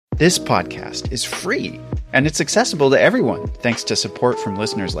This podcast is free, and it's accessible to everyone thanks to support from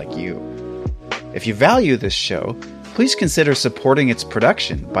listeners like you. If you value this show, please consider supporting its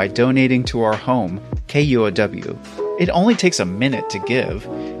production by donating to our home, KUOW. It only takes a minute to give,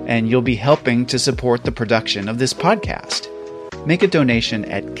 and you'll be helping to support the production of this podcast. Make a donation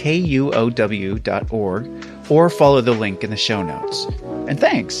at kuow.org or follow the link in the show notes. And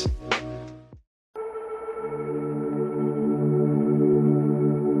thanks!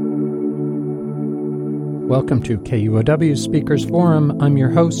 Welcome to KUOW Speakers Forum. I'm your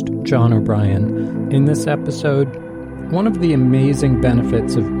host, John O'Brien. In this episode, one of the amazing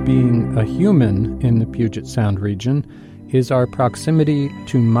benefits of being a human in the Puget Sound region is our proximity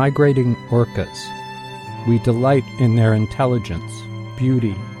to migrating orcas. We delight in their intelligence,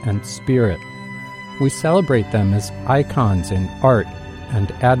 beauty, and spirit. We celebrate them as icons in art and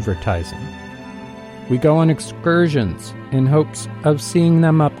advertising. We go on excursions in hopes of seeing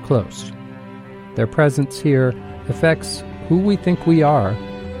them up close. Their presence here affects who we think we are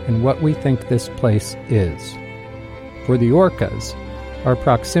and what we think this place is. For the orcas, our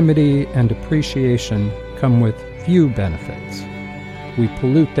proximity and appreciation come with few benefits. We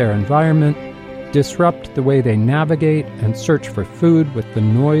pollute their environment, disrupt the way they navigate and search for food with the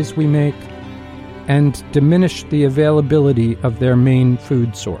noise we make, and diminish the availability of their main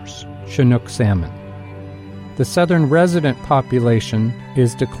food source, Chinook salmon. The southern resident population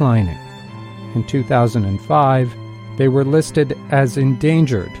is declining. In 2005, they were listed as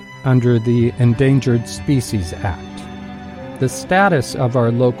endangered under the Endangered Species Act. The status of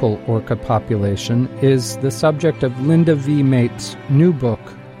our local orca population is the subject of Linda V. Mapes' new book,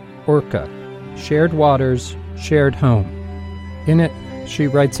 Orca: Shared Waters, Shared Home. In it, she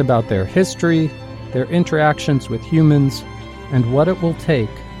writes about their history, their interactions with humans, and what it will take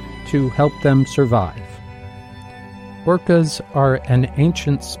to help them survive. Orcas are an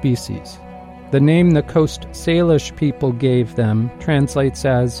ancient species. The name the Coast Salish people gave them translates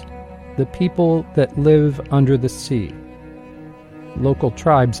as the people that live under the sea. Local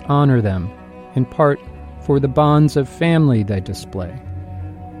tribes honor them, in part for the bonds of family they display.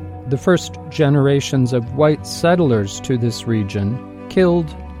 The first generations of white settlers to this region killed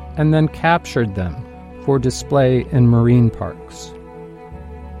and then captured them for display in marine parks.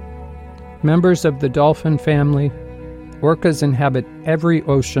 Members of the dolphin family, orcas inhabit every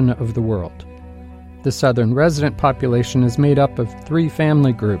ocean of the world. The southern resident population is made up of three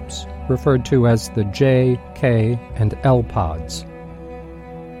family groups, referred to as the J, K, and L pods.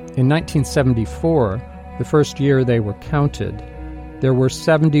 In 1974, the first year they were counted, there were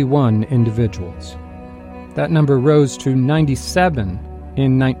 71 individuals. That number rose to 97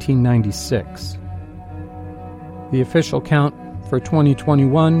 in 1996. The official count for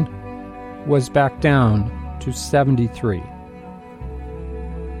 2021 was back down to 73.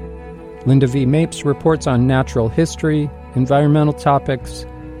 Linda V. Mapes reports on natural history, environmental topics,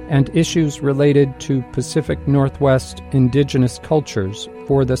 and issues related to Pacific Northwest indigenous cultures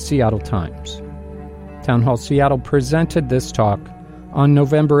for the Seattle Times. Town Hall Seattle presented this talk on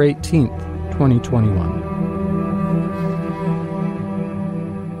November 18th, 2021.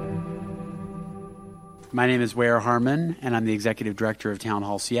 My name is Ware Harmon, and I'm the Executive Director of Town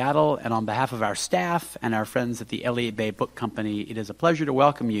Hall Seattle. And on behalf of our staff and our friends at the Elliott Bay Book Company, it is a pleasure to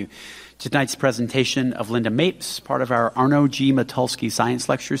welcome you to tonight's presentation of Linda Mapes, part of our Arno G. Matulski Science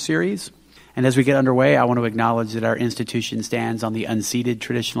Lecture Series. And as we get underway, I want to acknowledge that our institution stands on the unceded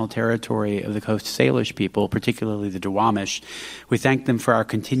traditional territory of the Coast Salish people, particularly the Duwamish. We thank them for our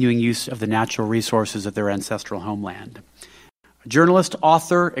continuing use of the natural resources of their ancestral homeland. Journalist,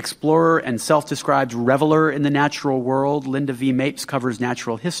 author, explorer, and self-described reveler in the natural world, Linda V. Mapes covers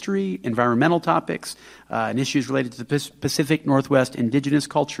natural history, environmental topics, and issues related to the Pacific Northwest indigenous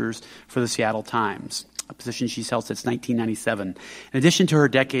cultures for the Seattle Times, a position she's held since 1997. In addition to her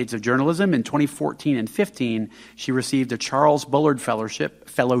decades of journalism, in 2014 and 15, she received a Charles Bullard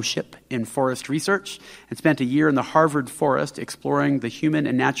Fellowship in Forest Research and spent a year in the Harvard Forest exploring the human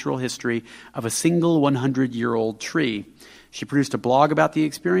and natural history of a single 100-year-old tree. She produced a blog about the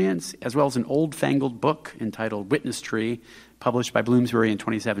experience, as well as an old-fangled book entitled Witness Tree, published by Bloomsbury in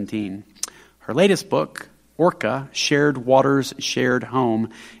 2017. Her latest book, Orca: Shared Waters, Shared Home,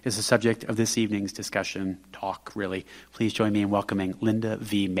 is the subject of this evening's discussion, talk, really. Please join me in welcoming Linda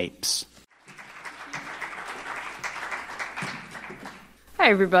V. Mapes. Hi,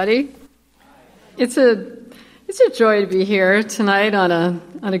 everybody. It's a joy to be here tonight on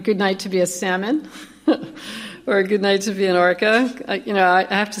a good night to be a salmon. Or a good night to be an orca. I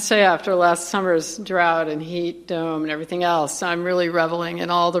have to say, after last summer's drought and heat dome and everything else, I'm really reveling in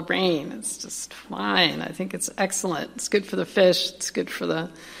all the rain. It's just fine. I think it's excellent. It's good for the fish. It's good for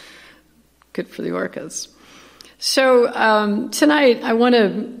the good for the orcas. So tonight I want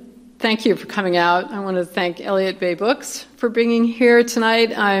to thank you for coming out. I want to thank Elliott Bay Books for being here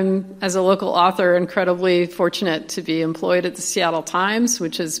tonight. I'm, as a local author, incredibly fortunate to be employed at the Seattle Times,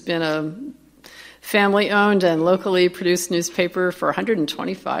 which has been a family-owned and locally produced newspaper for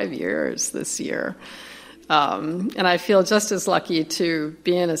 125 years this year. And I feel just as lucky to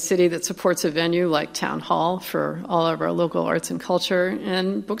be in a city that supports a venue like Town Hall for all of our local arts and culture,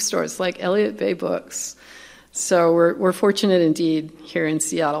 and bookstores like Elliott Bay Books. So we're fortunate indeed here in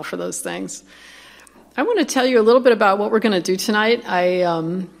Seattle for those things. I want to tell you a little bit about what we're going to do tonight.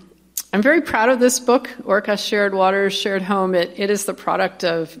 I'm very proud of this book, Orca Shared Waters, Shared Home. It is the product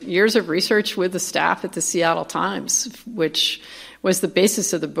of years of research with the staff at the Seattle Times, which was the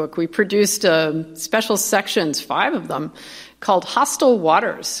basis of the book. We produced special sections, 5 of them, called Hostile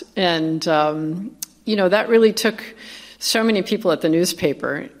Waters. And, that really took so many people at the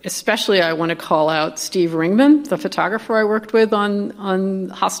newspaper. Especially I want to call out Steve Ringman, the photographer I worked with on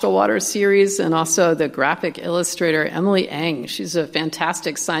Hostile Waters series, and also the graphic illustrator Emily Eng. She's a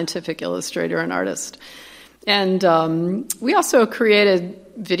fantastic scientific illustrator and artist. And we also created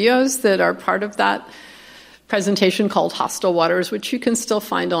videos that are part of that presentation called Hostile Waters, which you can still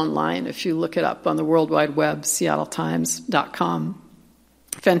find online if you look it up on the World Wide Web, seattletimes.com.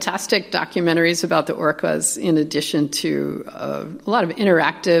 Fantastic documentaries about the orcas, in addition to a lot of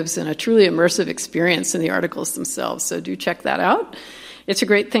interactives and a truly immersive experience in the articles themselves. So do check that out. It's a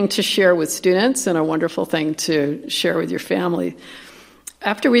great thing to share with students and a wonderful thing to share with your family.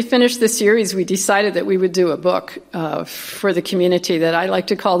 After we finished the series, we decided that we would do a book for the community that I like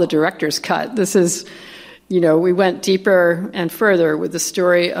to call the director's cut. This is, we went deeper and further with the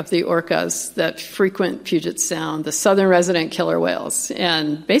story of the orcas that frequent Puget Sound, the southern resident killer whales.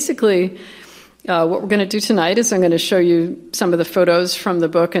 And basically, what we're going to do tonight is I'm going to show you some of the photos from the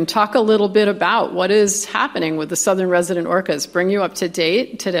book and talk a little bit about what is happening with the southern resident orcas, bring you up to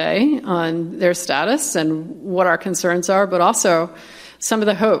date today on their status and what our concerns are, but also some of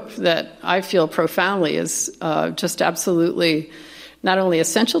the hope that I feel profoundly is just absolutely not only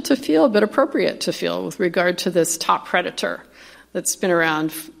essential to feel, but appropriate to feel with regard to this top predator that's been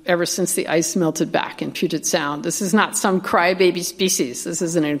around ever since the ice melted back in Puget Sound. This is not some crybaby species. This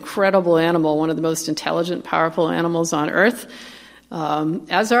is an incredible animal, one of the most intelligent, powerful animals on Earth,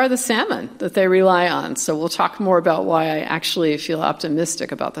 as are the salmon that they rely on. So we'll talk more about why I actually feel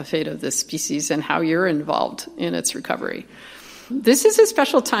optimistic about the fate of this species and how you're involved in its recovery. This is a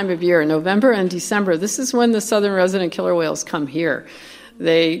special time of year, November and December. This is when the southern resident killer whales come here.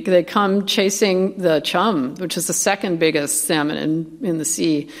 They come chasing the chum, which is the second biggest salmon in the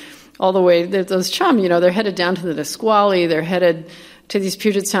sea, all the way. Those chum, they're headed down to the Nisqually. They're headed to these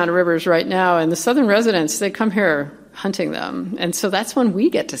Puget Sound rivers right now. And the southern residents, they come here hunting them. And so that's when we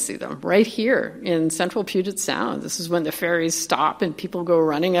get to see them, right here in central Puget Sound. This is when the ferries stop and people go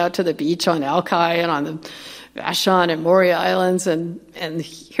running out to the beach on Alki and on the Vashon and Maury Islands, and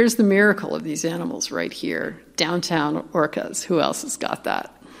here's the miracle of these animals right here, downtown orcas. Who else has got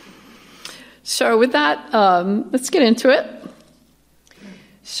that? So with that, let's get into it.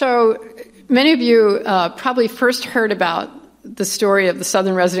 So many of you probably first heard about the story of the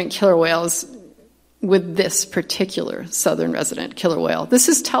southern resident killer whales with this particular southern resident killer whale. This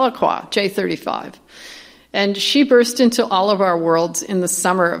is Tahlequah, J35. And she burst into all of our worlds in the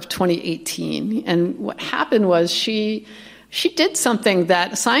summer of 2018. And what happened was she did something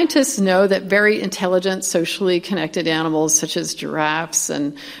that scientists know that very intelligent, socially connected animals such as giraffes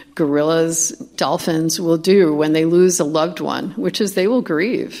and gorillas, dolphins will do when they lose a loved one, which is they will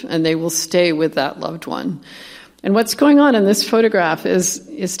grieve and they will stay with that loved one. And what's going on in this photograph is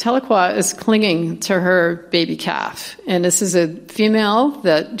Tahlequah is clinging to her baby calf. And this is a female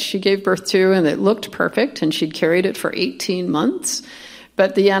that she gave birth to, and it looked perfect, and she'd carried it for 18 months.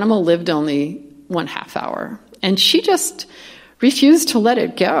 But the animal lived only 1/2 hour. And she just refused to let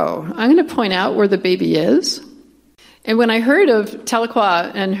it go. I'm going to point out where the baby is. And when I heard of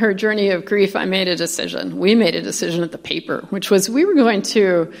Tahlequah and her journey of grief, I made a decision. We made a decision at the paper, which was we were going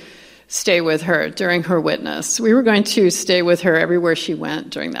to stay with her during her witness. We were going to stay with her everywhere she went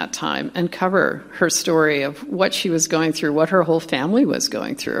during that time and cover her story of what she was going through, what her whole family was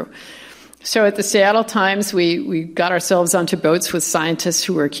going through. So at the Seattle Times, we got ourselves onto boats with scientists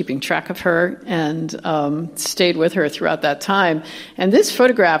who were keeping track of her and stayed with her throughout that time. And this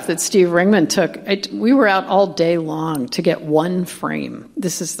photograph that Steve Ringman took, we were out all day long to get one frame.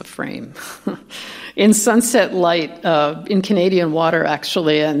 This is the frame. In sunset light, in Canadian water,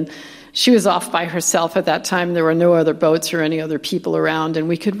 actually, and she was off by herself at that time. There were no other boats or any other people around, and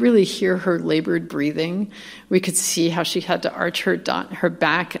we could really hear her labored breathing. We could see how she had to arch her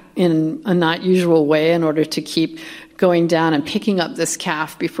back in a not usual way in order to keep going down and picking up this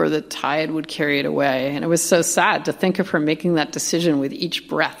calf before the tide would carry it away. And it was so sad to think of her making that decision with each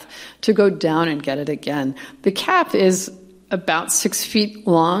breath to go down and get it again. The calf is about 6 feet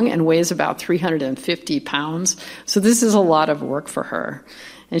long and weighs about 350 pounds. So this is a lot of work for her.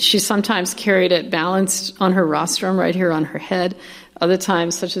 And she sometimes carried it balanced on her rostrum right here on her head. Other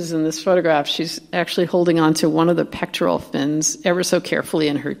times, such as in this photograph, she's actually holding on to one of the pectoral fins ever so carefully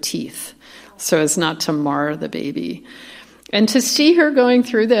in her teeth, so as not to mar the baby. And to see her going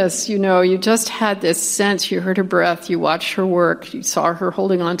through this, you just had this sense, you heard her breath, you watched her work, you saw her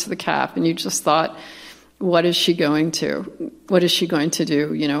holding on to the calf, and you just thought, what is she going to? What is she going to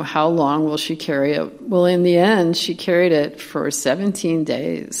do? How long will she carry it? Well, in the end, she carried it for 17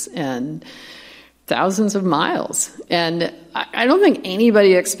 days and thousands of miles. And I don't think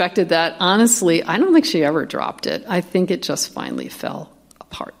anybody expected that. Honestly, I don't think she ever dropped it. I think it just finally fell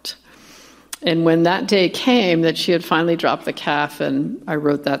apart. And when that day came that she had finally dropped the calf and I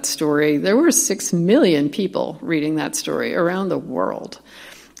wrote that story, there were 6 million people reading that story around the world.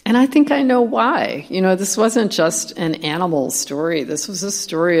 And I think I know why. This wasn't just an animal story. This was a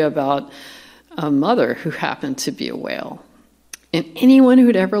story about a mother who happened to be a whale. And anyone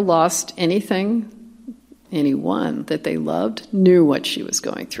who'd ever lost anything, anyone that they loved, knew what she was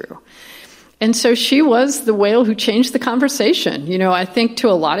going through. And so she was the whale who changed the conversation. I think to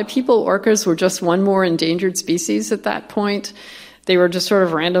a lot of people, orcas were just one more endangered species at that point. They were just sort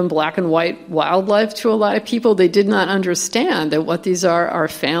of random black and white wildlife to a lot of people. They did not understand that what these are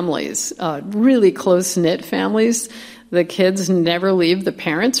families, really close-knit families. The kids never leave the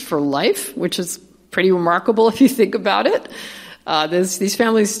parents for life, which is pretty remarkable if you think about it. These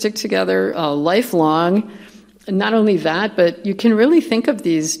families stick together lifelong. And not only that, but you can really think of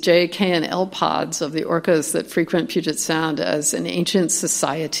these J, K, and L pods of the orcas that frequent Puget Sound as an ancient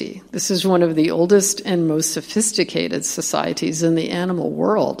society. This is one of the oldest and most sophisticated societies in the animal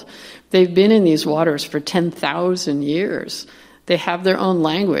world. They've been in these waters for 10,000 years. They have their own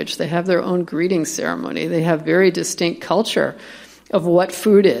language. They have their own greeting ceremony. They have very distinct culture of what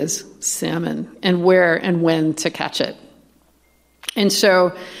food is, salmon, and where and when to catch it. And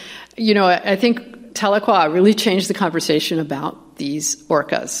so, I think Tahlequah really changed the conversation about these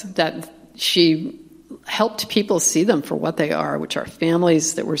orcas, that she helped people see them for what they are, which are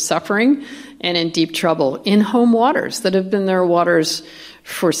families that were suffering and in deep trouble in home waters that have been their waters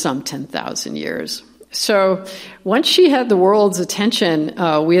for some 10,000 years. So once she had the world's attention,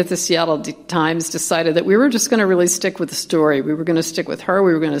 we at the Seattle Times decided that we were just going to really stick with the story. We were going to stick with her.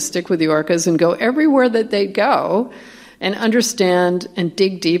 We were going to stick with the orcas and go everywhere that they'd go and understand and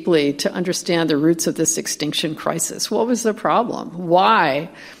dig deeply to understand the roots of this extinction crisis. What was the problem? Why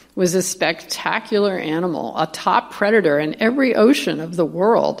was this spectacular animal, a top predator in every ocean of the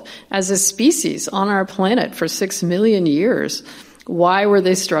world as a species on our planet for 6 million years, why were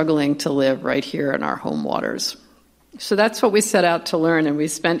they struggling to live right here in our home waters? So that's what we set out to learn, and we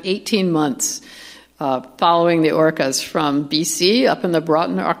spent 18 months following the orcas from BC up in the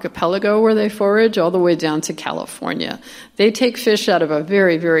Broughton Archipelago where they forage all the way down to California. They take fish out of a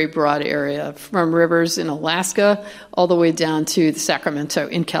very, very broad area from rivers in Alaska all the way down to Sacramento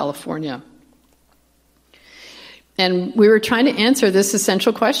in California. And we were trying to answer this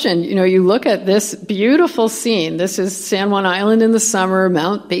essential question. You look at this beautiful scene. This is San Juan Island in the summer,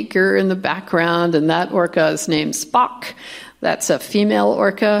 Mount Baker in the background, and that orca is named Spock. That's a female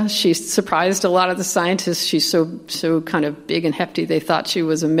orca. She surprised a lot of the scientists. She's so kind of big and hefty, they thought she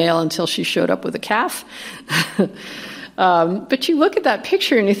was a male until she showed up with a calf. But you look at that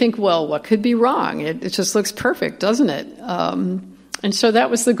picture and you think, well, what could be wrong? It just looks perfect, doesn't it? And so that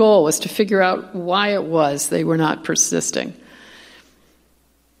was the goal, was to figure out why it was they were not persisting.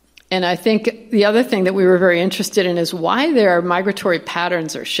 And I think the other thing that we were very interested in is why their migratory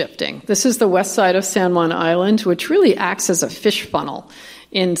patterns are shifting. This is the west side of San Juan Island, which really acts as a fish funnel.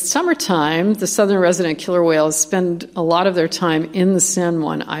 In summertime, the southern resident killer whales spend a lot of their time in the San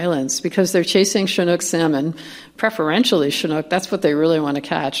Juan Islands because they're chasing Chinook salmon, preferentially Chinook, that's what they really want to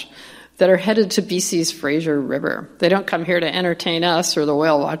catch, that are headed to BC's Fraser River. They don't come here to entertain us or the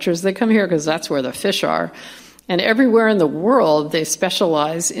whale watchers. They come here because that's where the fish are. And everywhere in the world, they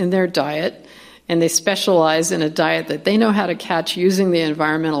specialize in their diet, and they specialize in a diet that they know how to catch using the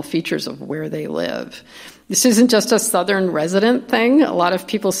environmental features of where they live. This isn't just a southern resident thing. A lot of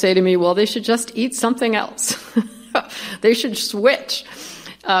people say to me, well, they should just eat something else. They should switch.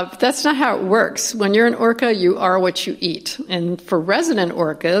 But that's not how it works. When you're an orca, you are what you eat. And for resident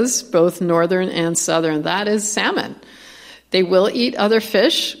orcas, both northern and southern, that is salmon. They will eat other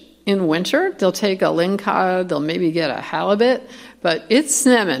fish. In winter, they'll take a lingcod, they'll maybe get a halibut, But it's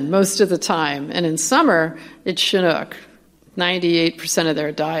salmon most of the time, and in summer, it's Chinook. 98% of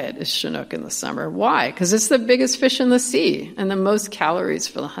their diet is Chinook in the summer. Why? Because it's the biggest fish in the sea and the most calories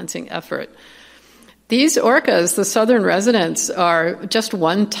for the hunting effort. These orcas, the southern residents, are just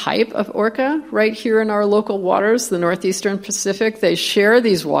one type of orca right here in our local waters, the northeastern Pacific. They share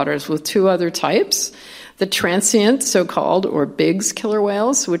these waters with two other types, the transient, so-called, or Biggs killer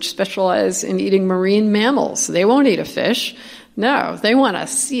whales, which specialize in eating marine mammals. They won't eat a fish. No, they want a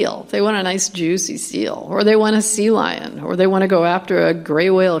seal. They want a nice juicy seal, or they want a sea lion, or they want to go after a gray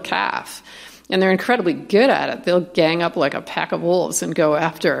whale calf. And they're incredibly good at it. They'll gang up like a pack of wolves and go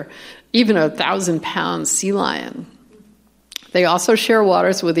after even a 1,000-pound sea lion. They also share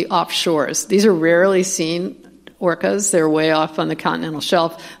waters with the offshores. These are rarely seen orcas. They're way off on the continental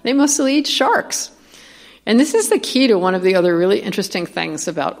shelf. They mostly eat sharks. And this is the key to one of the other really interesting things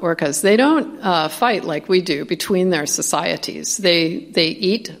about orcas. They don't fight like we do between their societies. They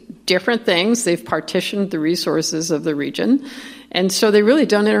eat different things. They've partitioned the resources of the region. And so they really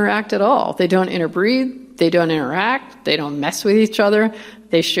don't interact at all. They don't interbreed. They don't interact. They don't mess with each other.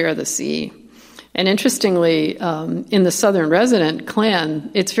 They share the sea. And interestingly, in the southern resident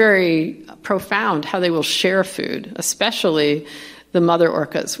clan, it's very profound how they will share food, especially the mother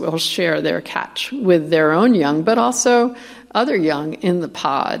orcas will share their catch with their own young, but also other young in the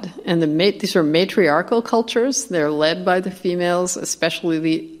pod. And these are matriarchal cultures. They're led by the females, especially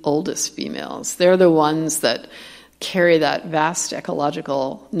the oldest females. They're the ones that carry that vast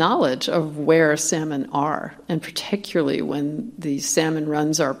ecological knowledge of where salmon are. And particularly when the salmon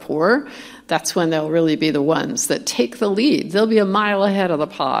runs are poor, that's when they'll really be the ones that take the lead. They'll be a mile ahead of the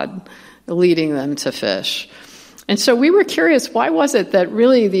pod, leading them to fish. And so we were curious, why was it that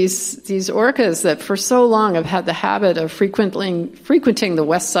really these orcas that for so long have had the habit of frequenting the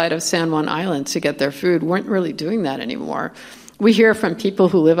west side of San Juan Island to get their food weren't really doing that anymore? We hear from people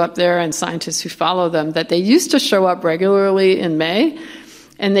who live up there and scientists who follow them that they used to show up regularly in May,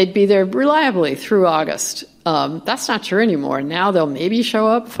 and they'd be there reliably through August. That's not true anymore. Now they'll maybe show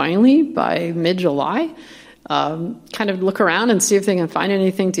up finally by mid-July, kind of look around and see if they can find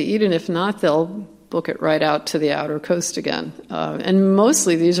anything to eat, and if not, they'll book it right out to the outer coast again. And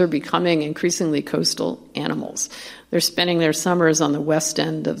mostly these are becoming increasingly coastal animals. They're spending their summers on the west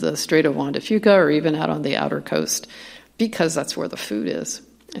end of the Strait of Juan de Fuca or even out on the outer coast because that's where the food is.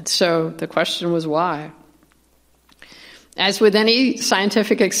 And so the question was why? As with any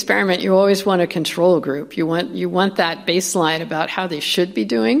scientific experiment, you always want a control group. You want that baseline about how they should be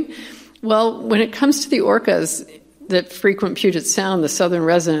doing. Well, when it comes to the orcas that frequent Puget Sound, the southern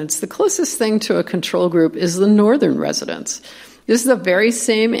residents, the closest thing to a control group is the northern residents. This is the very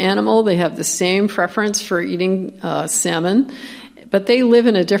same animal. They have the same preference for eating salmon, but they live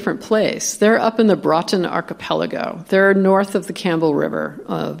in a different place. They're up in the Broughton Archipelago. They're north of the Campbell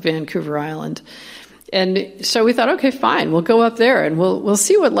River, Vancouver Island. And so we thought, okay, fine, we'll go up there and we'll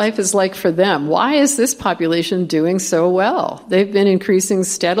see what life is like for them. Why is this population doing so well? They've been increasing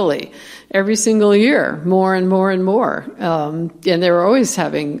steadily every single year, more and more and more. And they were always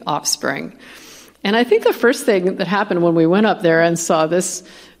having offspring. And I think the first thing that happened when we went up there and saw this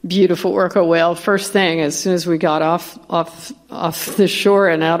beautiful orca whale, first thing, as soon as we got off the shore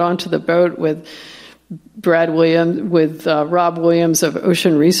and out onto the boat with Rob Williams of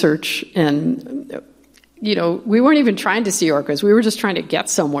Ocean Research, and we weren't even trying to see orcas. We were just trying to get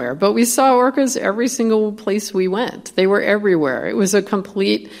somewhere. But we saw orcas every single place we went. They were everywhere. It was a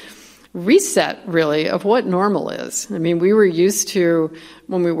complete reset, really, of what normal is. I mean, we were used to,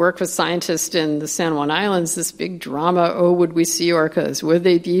 when we worked with scientists in the San Juan Islands, this big drama, would we see orcas? Would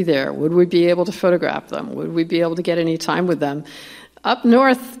they be there? Would we be able to photograph them? Would we be able to get any time with them? Up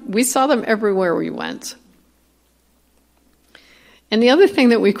north, we saw them everywhere we went. And the other thing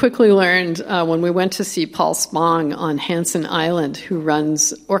that we quickly learned when we went to see Paul Spong on Hansen Island, who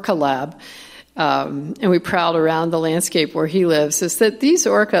runs Orca Lab, and we prowled around the landscape where he lives, is that these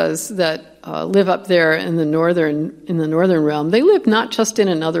orcas that live up there in the northern realm, they live not just in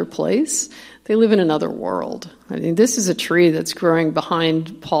another place, they live in another world. I mean, this is a tree that's growing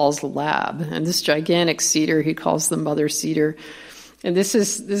behind Paul's lab, and this gigantic cedar, he calls the mother cedar. And this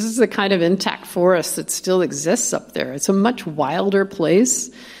is the kind of intact forest that still exists up there. It's a much wilder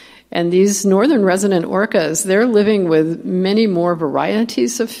place. And these northern resident orcas, they're living with many more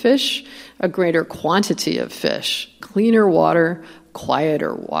varieties of fish, a greater quantity of fish, cleaner water,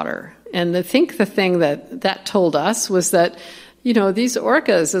 quieter water. And I think the thing that told us was that, these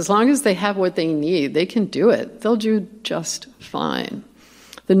orcas, as long as they have what they need, they can do it. They'll do just fine.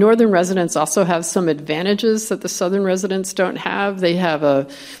 The northern residents also have some advantages that the southern residents don't have. They have a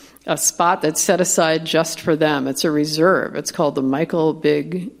a spot that's set aside just for them. It's a reserve. It's called the Michael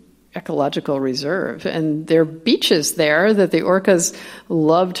Bigg Ecological Reserve. And there are beaches there that the orcas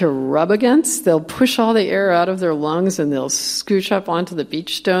love to rub against. They'll push all the air out of their lungs and they'll scooch up onto the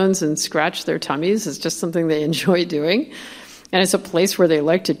beach stones and scratch their tummies. It's just something they enjoy doing. And it's a place where they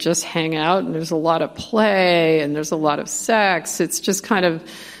like to just hang out, and there's a lot of play and there's a lot of sex. It's just kind of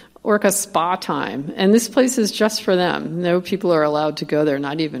orca spa time. And this place is just for them. No people are allowed to go there,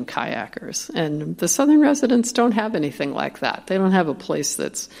 not even kayakers. And the southern residents don't have anything like that. They don't have a place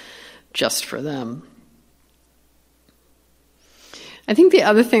that's just for them. I think the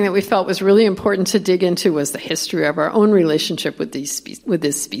other thing that we felt was really important to dig into was the history of our own relationship with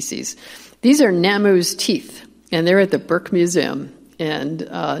this species. These are Namu's teeth, and they're at the Burke Museum. And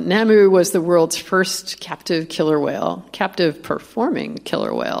Namu was the world's first captive performing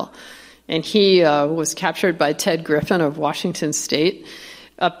killer whale. And he was captured by Ted Griffin of Washington State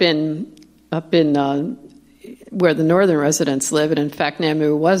up in where the northern residents live. And in fact,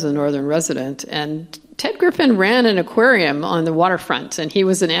 Namu was a northern resident. And Ted Griffin ran an aquarium on the waterfront. And he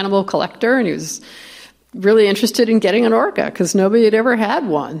was an animal collector, and he was really interested in getting an orca because nobody had ever had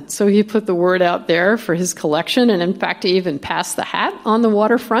one. So he put the word out there for his collection, and in fact, he even passed the hat on the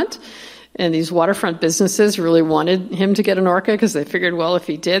waterfront. And these waterfront businesses really wanted him to get an orca because they figured, well, if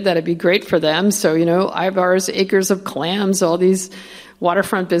he did, that'd be great for them. So, Ivar's Acres of Clams, all these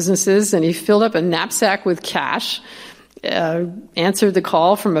waterfront businesses, and he filled up a knapsack with cash, answered the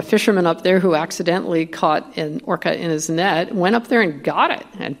call from a fisherman up there who accidentally caught an orca in his net, went up there and got it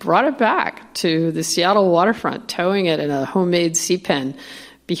and brought it back to the Seattle waterfront, towing it in a homemade sea pen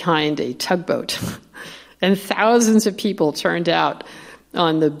behind a tugboat. And thousands of people turned out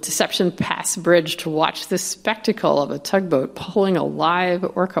on the Deception Pass Bridge to watch this spectacle of a tugboat pulling a live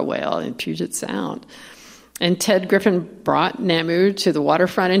orca whale in Puget Sound. And Ted Griffin brought Namu to the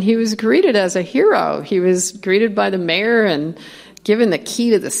waterfront, and he was greeted as a hero. He was greeted by the mayor and given the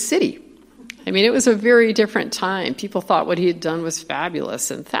key to the city. I mean, it was a very different time. People thought what he had done was fabulous,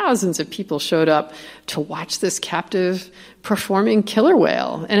 and thousands of people showed up to watch this captive performing killer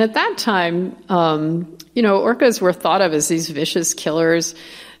whale. And at that time, orcas were thought of as these vicious killers,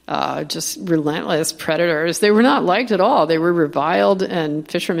 just relentless predators. They were not liked at all. They were reviled, and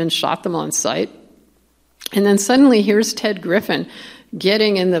fishermen shot them on sight. And then suddenly here's Ted Griffin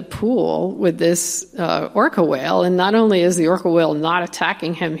getting in the pool with this orca whale, and not only is the orca whale not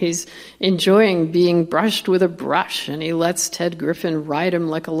attacking him, he's enjoying being brushed with a brush, and he lets Ted Griffin ride him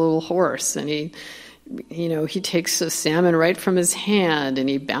like a little horse, and he takes a salmon right from his hand, and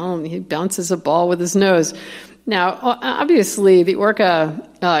he bounces a ball with his nose. Now, obviously, the orca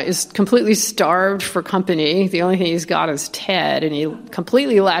is completely starved for company. The only thing he's got is Ted, and he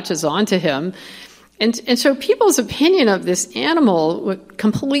completely latches onto him. And so people's opinion of this animal would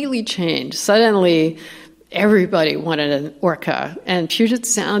completely change. Suddenly, everybody wanted an orca, and Puget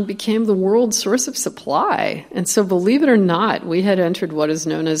Sound became the world's source of supply. And so, believe it or not, we had entered what is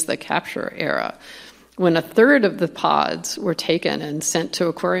known as the capture era, when a third of the pods were taken and sent to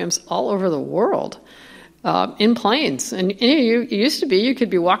aquariums all over the world in planes. And you used to be, you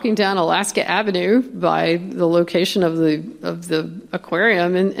could be walking down Alaska Avenue by the location of the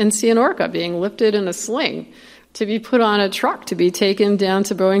aquarium and see an orca being lifted in a sling to be put on a truck, to be taken down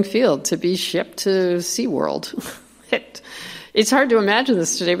to Boeing Field, to be shipped to SeaWorld. It's hard to imagine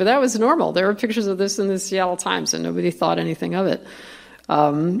this today, but that was normal. There were pictures of this in the Seattle Times, and nobody thought anything of it.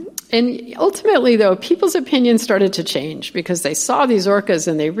 And ultimately, though, people's opinions started to change because they saw these orcas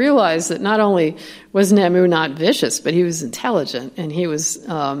and they realized that not only was Namu not vicious, but he was intelligent, and he was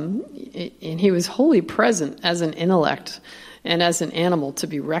wholly present as an intellect and as an animal to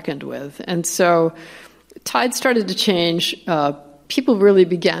be reckoned with. And so, tide started to change. People really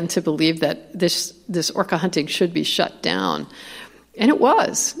began to believe that this orca hunting should be shut down. And it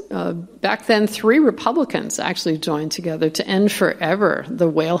was. Back then, 3 Republicans actually joined together to end forever the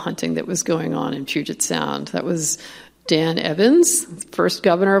whale hunting that was going on in Puget Sound. That was Dan Evans, first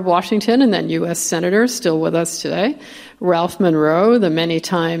governor of Washington and then U.S. Senator, still with us today. Ralph Monroe, the many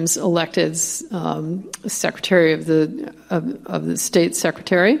times elected Secretary of the State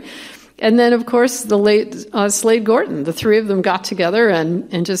Secretary. And then, of course, the late Slade Gorton. The 3 of them got together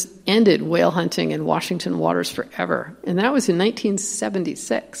and just ended whale hunting in Washington waters forever. And that was in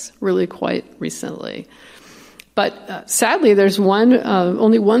 1976, really quite recently. But sadly, there's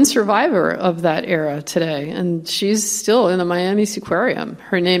only one survivor of that era today, and she's still in the Miami Seaquarium.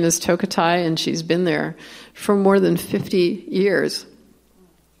 Her name is Tokatai, and she's been there for more than 50 years.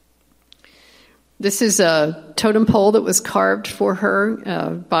 This is a totem pole that was carved for her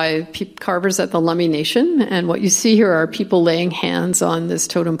by carvers at the Lummi Nation. And what you see here are people laying hands on this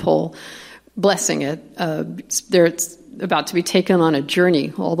totem pole, blessing it. They're about to be taken on a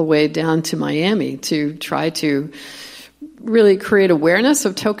journey all the way down to Miami to try to really create awareness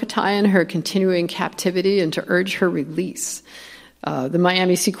of Tokitae and her continuing captivity and to urge her release. The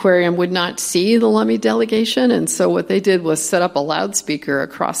Miami Seaquarium would not see the Lummi delegation, and so what they did was set up a loudspeaker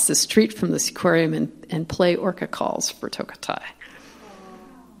across the street from the Seaquarium and play orca calls for Tokitae.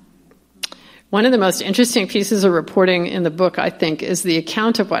 One of the most interesting pieces of reporting in the book, I think, is the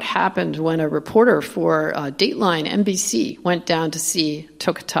account of what happened when a reporter for Dateline NBC went down to see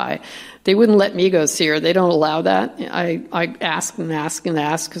Tokitae. They wouldn't let me go see her. They don't allow that. I asked and asked and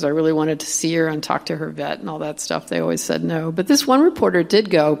asked because I really wanted to see her and talk to her vet and all that stuff. They always said no. But this one reporter did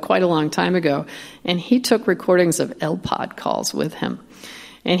go quite a long time ago, and he took recordings of L-Pod calls with him.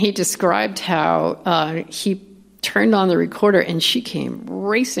 And he described how he turned on the recorder and she came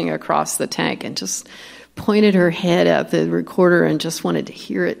racing across the tank and just pointed her head at the recorder and just wanted to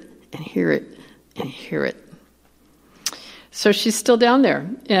hear it and hear it and hear it. So she's still down there.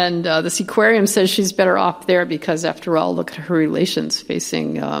 And the Seaquarium says she's better off there because, after all, look at her relations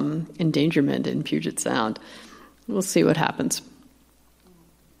facing endangerment in Puget Sound. We'll see what happens.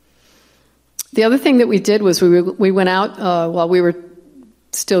 The other thing that we did was we went out while we were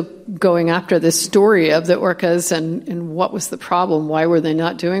still going after this story of the orcas and what was the problem, why were they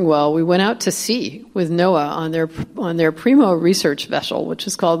not doing well. We went out to sea with NOAA on their Primo research vessel, which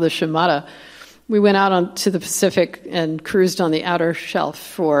is called the Shimada. We went out onto the Pacific and cruised on the outer shelf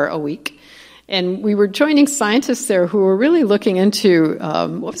for a week. And we were joining scientists there who were really looking into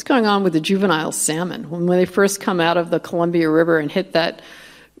what was going on with the juvenile salmon. When they first come out of the Columbia River and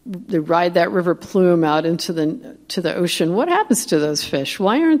they ride that river plume out into the ocean, what happens to those fish?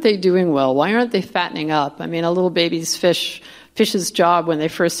 Why aren't they doing well? Why aren't they fattening up? I mean, a little baby's fish's job when they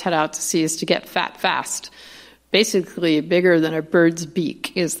first head out to sea is to get fat fast. Basically, bigger than a bird's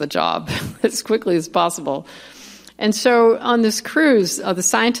beak is the job, as quickly as possible. And so on this cruise, the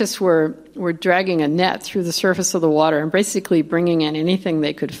scientists were dragging a net through the surface of the water and basically bringing in anything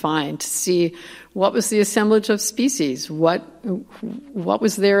they could find to see what was the assemblage of species, what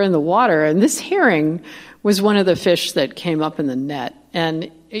was there in the water. And this herring was one of the fish that came up in the net. And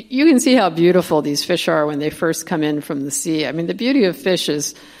you can see how beautiful these fish are when they first come in from the sea. I mean, the beauty of fish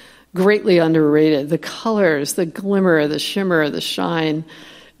is greatly underrated. The colors, the glimmer, the shimmer, the shine,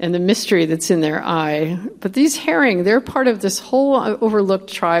 and the mystery that's in their eye. But these herring, they're part of this whole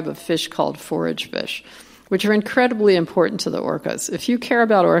overlooked tribe of fish called forage fish, which are incredibly important to the orcas. If you care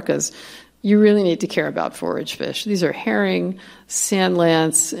about orcas, you really need to care about forage fish. These are herring, sand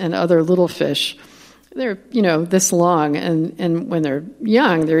lance, and other little fish. They're, this long, and when they're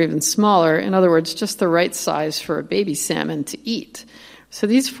young, they're even smaller. In other words, just the right size for a baby salmon to eat. So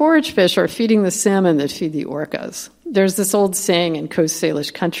these forage fish are feeding the salmon that feed the orcas. There's this old saying in Coast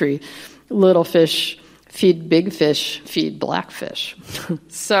Salish country, little fish feed big fish, feed black fish.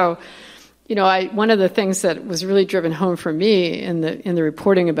 So, one of the things that was really driven home for me in the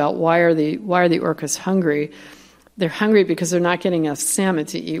reporting about why are the orcas hungry? They're hungry because they're not getting enough salmon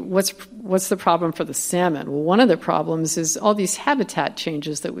to eat. What's the problem for the salmon? Well, one of the problems is all these habitat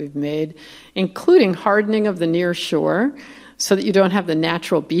changes that we've made, including hardening of the near shore, so that you don't have the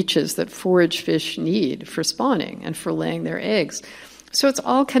natural beaches that forage fish need for spawning and for laying their eggs. So it's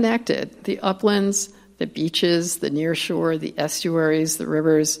all connected. The uplands, the beaches, the near shore, the estuaries, the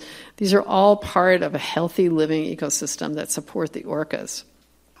rivers, these are all part of a healthy living ecosystem that support the orcas.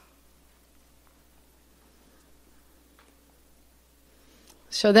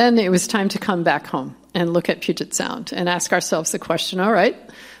 So then it was time to come back home and look at Puget Sound and ask ourselves the question, all right,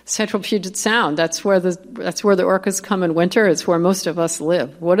 Central Puget Sound, that's where the orcas come in winter. It's where most of us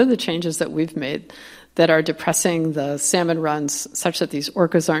live. What are the changes that we've made that are depressing the salmon runs such that these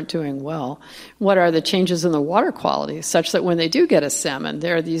orcas aren't doing well? What are the changes in the water quality such that when they do get a salmon,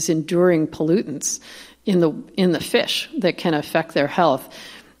 there are these enduring pollutants in the fish that can affect their health?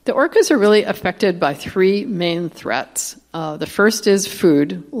 The orcas are really affected by three main threats. The first is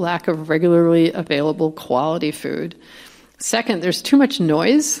food, lack of regularly available quality food. Second, there's too much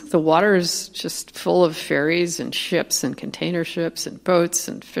noise. The water is just full of ferries and ships and container ships and boats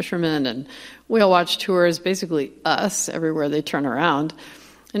and fishermen and whale watch tours, basically us, everywhere they turn around.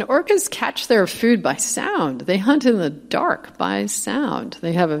 And orcas catch their food by sound. They hunt in the dark by sound.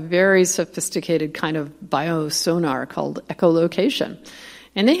 They have a very sophisticated kind of biosonar called echolocation.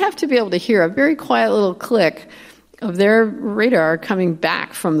 And they have to be able to hear a very quiet little click of their radar coming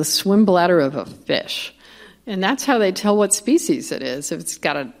back from the swim bladder of a fish. And that's how they tell what species it is. If it's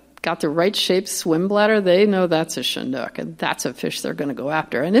got a got the right shaped swim bladder, they know that's a Chinook, and that's a fish they're going to go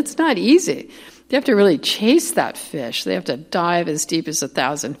after. And it's not easy. They have to really chase that fish. They have to dive as deep as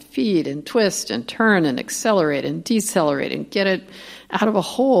 1,000 feet and twist and turn and accelerate and decelerate and get it out of a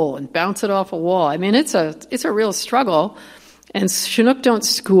hole and bounce it off a wall. I mean, it's a real struggle. And Chinook don't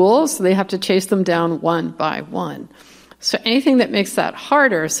school, so they have to chase them down one by one. So anything that makes that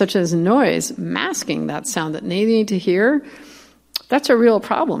harder, such as noise, masking that sound that they need to hear, that's a real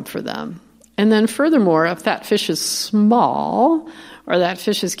problem for them. And then furthermore, if that fish is small or that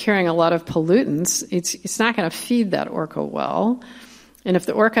fish is carrying a lot of pollutants, it's not going to feed that orca well. And if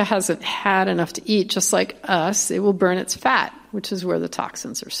the orca hasn't had enough to eat, just like us, it will burn its fat, which is where the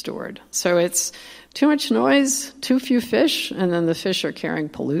toxins are stored. So it's too much noise, too few fish, and then the fish are carrying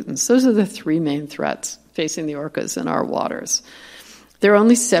pollutants. Those are the three main threats facing the orcas in our waters. There are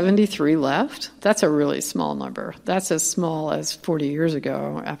only 73 left. That's a really small number. That's as small as 40 years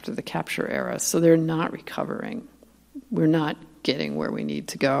ago after the capture era. So they're not recovering. We're not getting where we need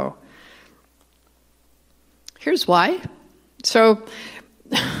to go. Here's why. So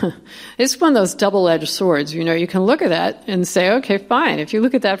it's one of those double-edged swords. You know, you can look at that and say, okay, fine. If you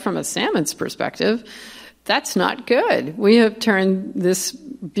look at that from a salmon's perspective, that's not good. We have turned this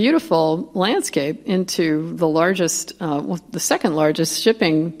beautiful landscape into the largest, the second largest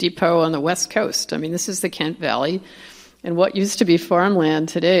shipping depot on the West Coast. I mean, this is the Kent Valley. And what used to be farmland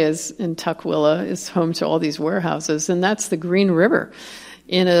today is in Tukwila is home to all these warehouses. And that's the Green River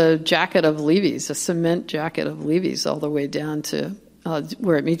in a jacket of levees, a cement jacket of levees all the way down to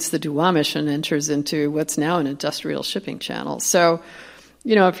where it meets the Duwamish and enters into what's now an industrial shipping channel. So,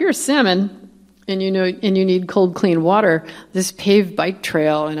 you know, if you're a salmon and you need cold, clean water, this paved bike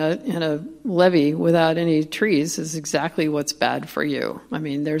trail in a levee without any trees is exactly what's bad for you. I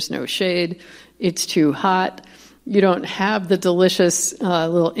mean, there's no shade. It's too hot. You don't have the delicious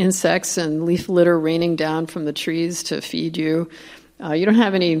little insects and leaf litter raining down from the trees to feed you. You don't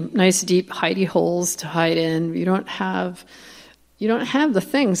have any nice deep hidey holes to hide in. You don't have the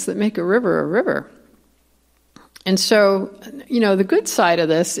things that make a river. And so, you know, the good side of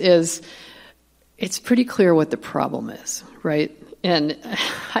this is it's pretty clear what the problem is, right? And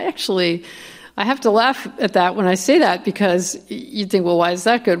I have to laugh at that when I say that, because you think, well, why is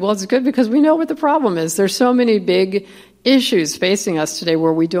that good? Well, it's good because we know what the problem is. There's so many big issues facing us today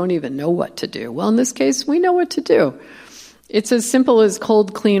where we don't even know what to do. Well, in this case, we know what to do. It's as simple as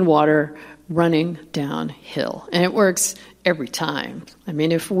cold, clean water running downhill. And it works every time. I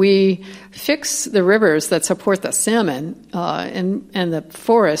mean, if we fix the rivers that support the salmon and the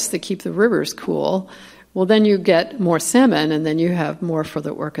forests that keep the rivers cool, well, then you get more salmon, and then you have more for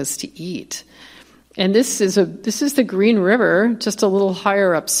the orcas to eat. And this is the Green River, just a little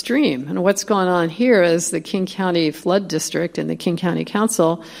higher upstream. And what's going on here is the King County Flood District and the King County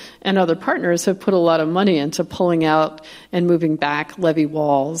Council and other partners have put a lot of money into pulling out and moving back levee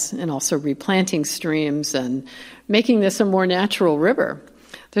walls and also replanting streams and making this a more natural river.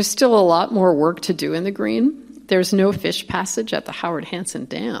 There's still a lot more work to do in the Green. There's no fish passage at the Howard Hansen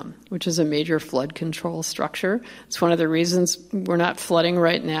Dam, which is a major flood control structure. It's one of the reasons we're not flooding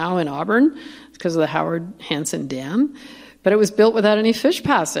right now in Auburn. It's because of the Howard Hansen Dam. But it was built without any fish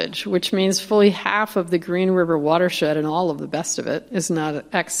passage, which means fully half of the Green River watershed, and all of the best of it, is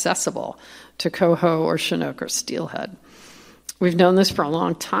not accessible to coho or Chinook or steelhead. We've known this for a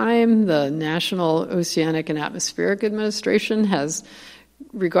long time. The National Oceanic and Atmospheric Administration has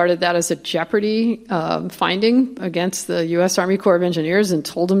regarded that as a jeopardy finding against the U.S. Army Corps of Engineers and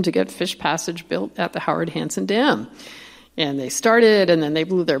told them to get fish passage built at the Howard Hansen Dam. And they started, and then they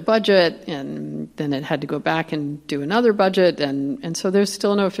blew their budget, and then it had to go back and do another budget, and so there's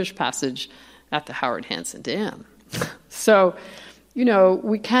still no fish passage at the Howard Hansen Dam. So, you know,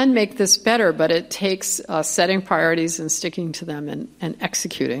 we can make this better, but it takes setting priorities and sticking to them and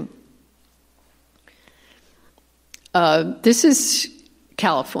executing. This is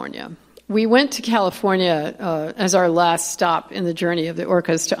California. We went to California as our last stop in the journey of the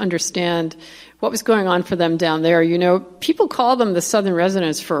orcas to understand what was going on for them down there. You know, people call them the southern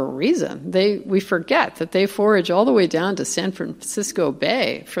residents for a reason. We forget that they forage all the way down to San Francisco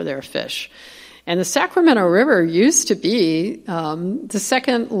Bay for their fish. And the Sacramento River used to be the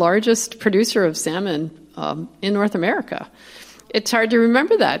second largest producer of salmon in North America. It's hard to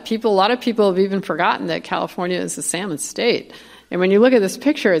remember that. A lot of people have even forgotten that California is a salmon state. And when you look at this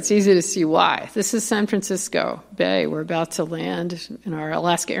picture, it's easy to see why. This is San Francisco Bay. We're about to land in our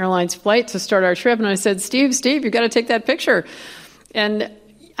Alaska Airlines flight to start our trip. And I said, Steve, you've got to take that picture. And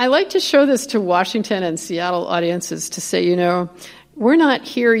I like to show this to Washington and Seattle audiences to say, you know, we're not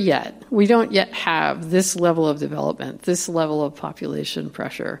here yet. We don't yet have this level of development, this level of population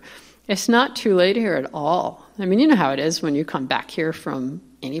pressure. It's not too late here at all. I mean, you know how it is when you come back here from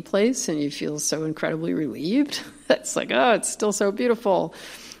any place and you feel so incredibly relieved. It's like, oh, it's still so beautiful.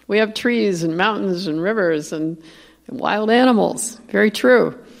 We have trees and mountains and rivers and wild animals. Very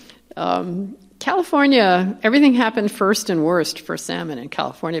true. California, everything happened first and worst for salmon in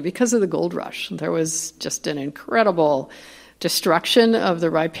California because of the gold rush. There was just an incredible destruction of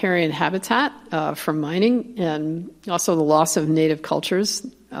the riparian habitat from mining, and also the loss of native cultures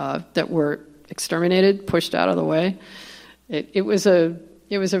that were exterminated, pushed out of the way. It was a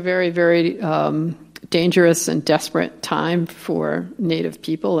very, very dangerous and desperate time for native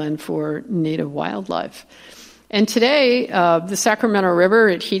people and for native wildlife. And today, the Sacramento River,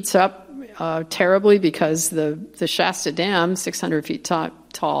 it heats up terribly because the Shasta Dam, 600 feet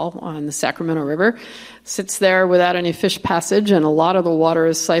tall on the Sacramento River, sits there without any fish passage, and a lot of the water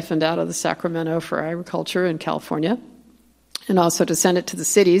is siphoned out of the Sacramento for agriculture in California, and also to send it to the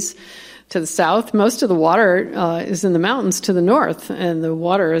cities to the south. Most of the water is in the mountains to the north, and the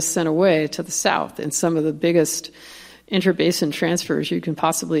water is sent away to the south in some of the biggest interbasin transfers you can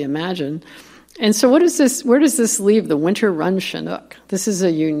possibly imagine. And so where does this leave the winter run Chinook? This is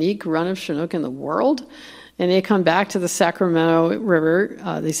a unique run of Chinook in the world. And they come back to the Sacramento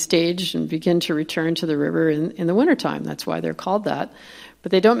River. They stage and begin to return to the river in the wintertime. That's why they're called that.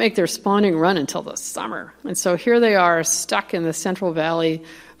 But they don't make their spawning run until the summer. And so here they are stuck in the Central Valley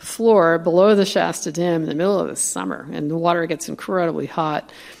floor below the Shasta Dam in the middle of the summer. And the water gets incredibly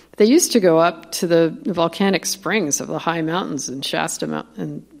hot. They used to go up to the volcanic springs of the high mountains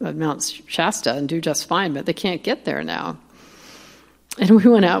in Mount Shasta and do just fine, but they can't get there now. And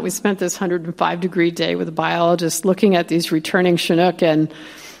we went out, we spent this 105-degree day with a biologist looking at these returning Chinook, and,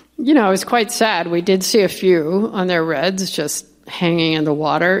 you know, it was quite sad. We did see a few on their redds just hanging in the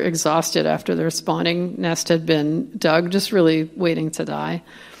water, exhausted after their spawning nest had been dug, just really waiting to die.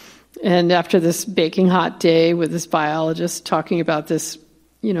 And after this baking hot day with this biologist talking about this,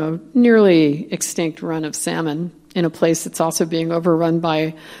 you know, nearly extinct run of salmon in a place that's also being overrun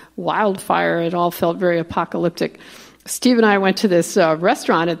by wildfire, it all felt very apocalyptic. Steve and I went to this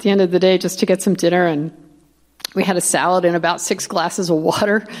restaurant at the end of the day just to get some dinner, and we had a salad and about 6 glasses of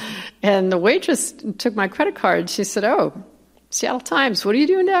water. And the waitress took my credit card. She said, "Oh, Seattle Times, what are you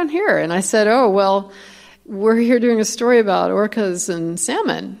doing down here?" And I said, "Oh, well, we're here doing a story about orcas and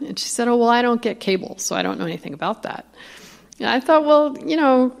salmon." And she said, "Oh, well, I don't get cable, so I don't know anything about that." And I thought, well, you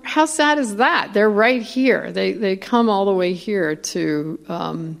know, how sad is that? They're right here. They come all the way here to,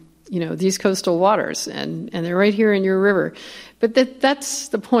 you know, these coastal waters, and they're right here in your river. But that's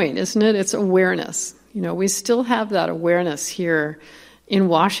the point, isn't it? It's awareness. You know, we still have that awareness here in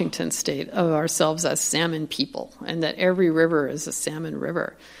Washington state of ourselves as salmon people, and that every river is a salmon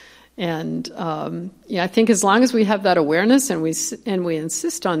river. And I think as long as we have that awareness and we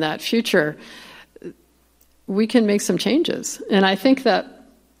insist on that future, we can make some changes. And I think that,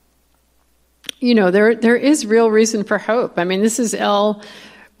 you know, there is real reason for hope. I mean, this is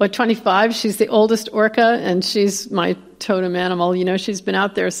 25, she's the oldest orca, and she's my totem animal. You know, she's been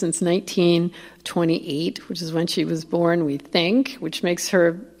out there since 1928, which is when she was born, we think, which makes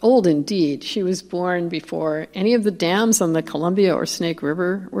her old indeed. She was born before any of the dams on the Columbia or Snake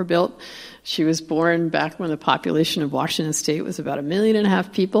River were built. She was born back when the population of Washington State was about 1.5 million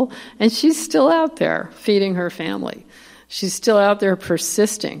people, and she's still out there feeding her family. She's still out there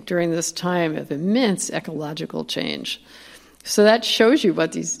persisting during this time of immense ecological change. So that shows you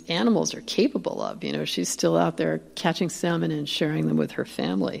what these animals are capable of. You know, she's still out there catching salmon and sharing them with her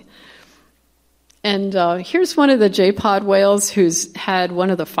family. And here's one of the J-pod whales who's had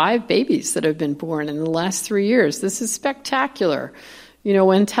one of the 5 babies that have been born in the last 3 years. This is spectacular. You know,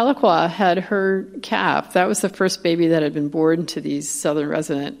 when Tahlequah had her calf, that was the first baby that had been born to these southern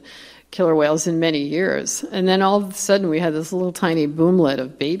resident killer whales in many years. And then all of a sudden we had this little tiny boomlet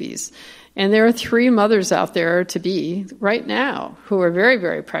of babies. And there are 3 mothers out there to be right now who are very,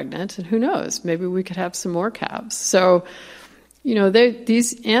 very pregnant. And who knows, maybe we could have some more calves. So, you know,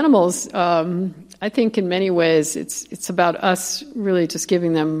 these animals, I think in many ways it's about us really just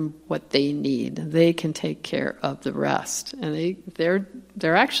giving them what they need. They can take care of the rest. And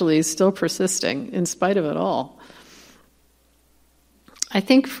they're actually still persisting in spite of it all. I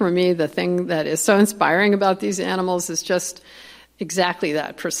think for me, the thing that is so inspiring about these animals is just exactly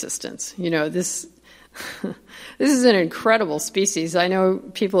that persistence. You know, this is an incredible species. I know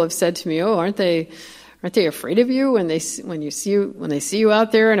people have said to me, "Oh, aren't they afraid of you when they see you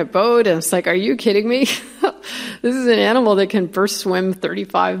out there in a boat?" And it's like, are you kidding me? This is an animal that can burst swim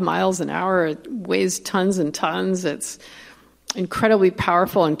 35 miles an hour. It weighs tons and tons. incredibly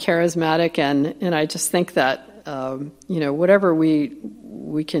powerful and charismatic, and I just think that whatever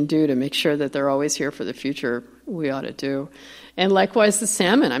we can do to make sure that they're always here for the future, we ought to do. And likewise, the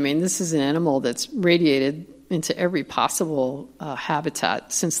salmon. I mean, this is an animal that's radiated into every possible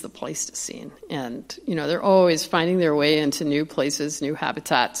habitat since the Pleistocene, and they're always finding their way into new places, new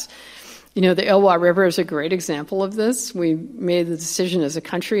habitats. The Elwha River is a great example of this. We made the decision as a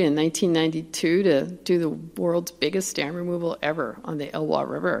country in 1992 to do the world's biggest dam removal ever on the Elwha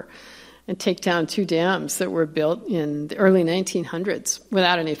River and take down 2 dams that were built in the early 1900s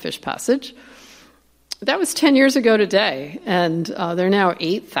without any fish passage. That was 10 years ago today, and there are now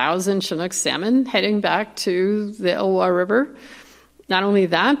 8,000 Chinook salmon heading back to the Elwha River. Not only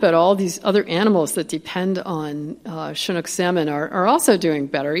that, but all these other animals that depend on Chinook salmon are also doing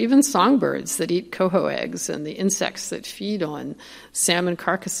better. Even songbirds that eat coho eggs and the insects that feed on salmon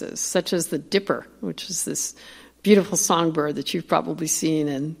carcasses, such as the dipper, which is this beautiful songbird that you've probably seen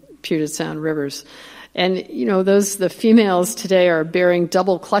in Puget Sound rivers. And, the females today are bearing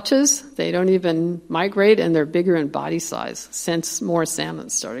double clutches. They don't even migrate, and they're bigger in body size since more salmon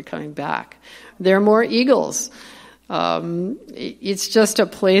started coming back. There are more eagles. It's just a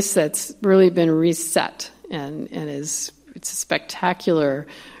place that's really been reset and it's a spectacular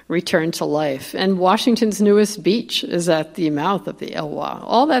return to life. And Washington's newest beach is at the mouth of the Elwha.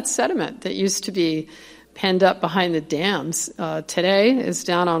 All that sediment that used to be penned up behind the dams today is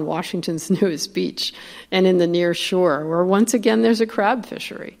down on Washington's newest beach and in the near shore, where once again there's a crab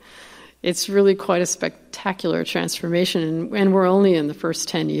fishery. It's really quite a spectacular transformation, and we're only in the first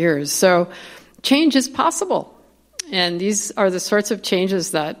 10 years. So change is possible. And these are the sorts of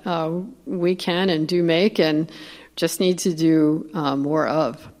changes that we can and do make and just need to do more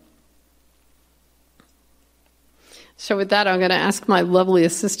of. So with that, I'm going to ask my lovely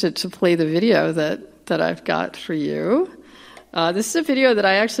assistant to play the video that I've got for you. This is a video that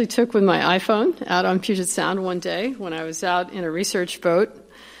I actually took with my iPhone out on Puget Sound one day when I was out in a research boat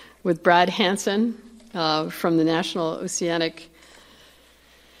with Brad Hansen from the National Oceanic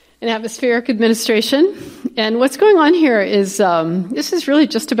and Atmospheric Administration. And what's going on here is this is really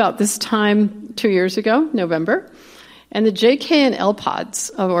just about this time 2 years ago, November. And the JK and L pods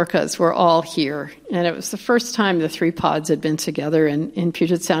of orcas were all here. And it was the first time the 3 pods had been together in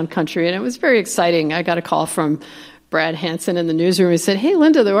Puget Sound country. And it was very exciting. I got a call from Brad Hansen in the newsroom. He said, "Hey,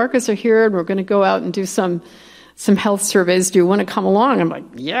 Linda, the orcas are here, and we're going to go out and do some health surveys. Do you want to come along?" I'm like,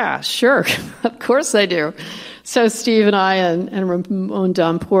 "Yeah, sure. Of course I do." So Steve and I and Ramon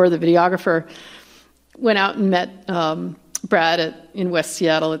Dampour, the videographer, went out and met Brad in West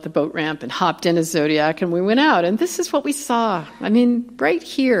Seattle at the boat ramp and hopped in a Zodiac, and we went out. And this is what we saw. I mean, right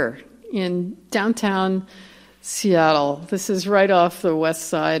here in downtown Seattle. This is right off the west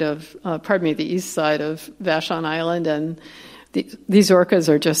side of, the east side of Vashon Island, and these orcas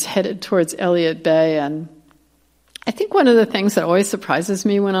are just headed towards Elliott Bay. And I think one of the things that always surprises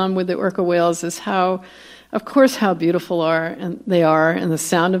me when I'm with the orca whales is how beautiful they are, and the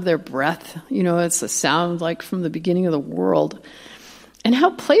sound of their breath. It's a sound like from the beginning of the world. And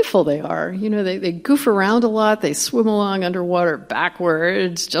how playful they are. They goof around a lot. They swim along underwater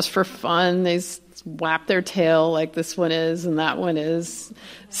backwards just for fun. They whap their tail like this one is and that one is,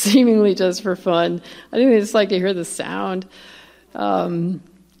 seemingly just for fun. I think they just like to hear the sound.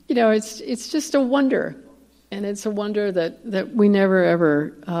 It's just a wonder. And it's a wonder that we never,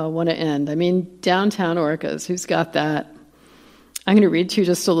 ever want to end. I mean, downtown orcas, who's got that? I'm going to read to you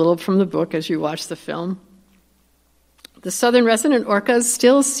just a little from the book as you watch the film. The southern resident orcas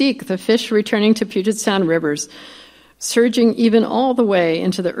still seek the fish returning to Puget Sound rivers, surging even all the way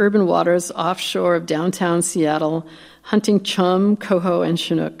into the urban waters offshore of downtown Seattle, hunting chum, coho, and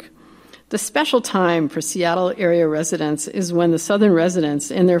Chinook. The special time for Seattle area residents is when the southern residents,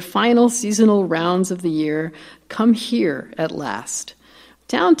 in their final seasonal rounds of the year, come here at last.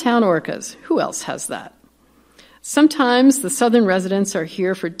 Downtown orcas, who else has that? Sometimes the southern residents are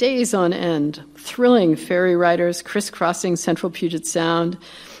here for days on end, thrilling ferry riders crisscrossing central Puget Sound,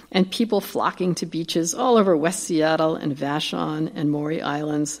 and people flocking to beaches all over West Seattle and Vashon and Maury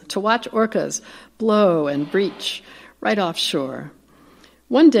Islands to watch orcas blow and breach right offshore.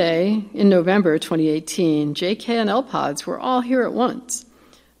 One day in November 2018, JK and L pods were all here at once.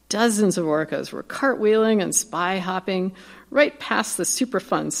 Dozens of orcas were cartwheeling and spy hopping right past the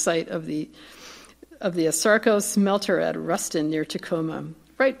Superfund site of the Asarco smelter at Ruston near Tacoma,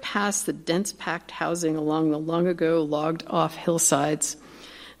 right past the dense packed housing along the long-ago logged-off hillsides.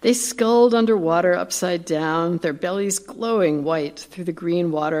 They sculled underwater upside down, their bellies glowing white through the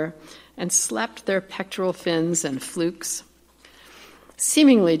green water, and slapped their pectoral fins and flukes.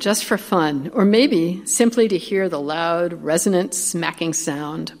 seemingly just for fun, or maybe simply to hear the loud, resonant, smacking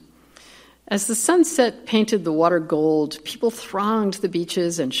sound. As the sunset painted the water gold, people thronged the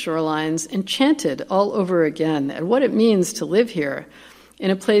beaches and shorelines and chanted all over again at what it means to live here in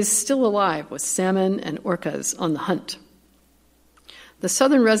a place still alive with salmon and orcas on the hunt. The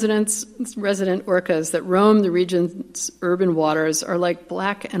southern resident orcas that roam the region's urban waters are like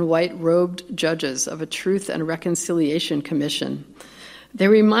black and white robed judges of a truth and reconciliation commission. They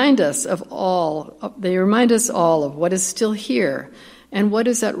remind us all of what is still here and what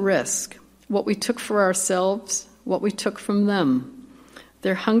is at risk, what we took for ourselves, what we took from them.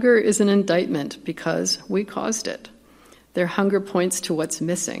 Their hunger is an indictment because we caused it. Their hunger points to what's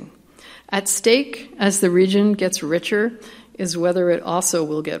missing. At stake, as the region gets richer, is whether it also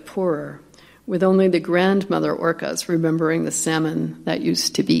will get poorer, with only the grandmother orcas remembering the salmon that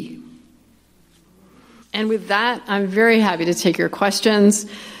used to be. And with that, I'm very happy to take your questions.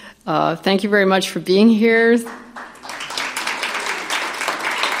 Thank you very much for being here.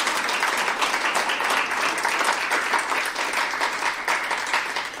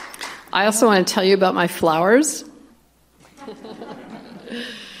 I also want to tell you about my flowers.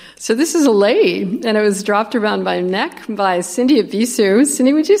 So this is a lei, and it was dropped around my neck by Cindy Abisu.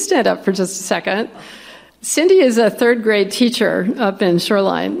 Cindy, would you stand up for just a second? Cindy is a third grade teacher up in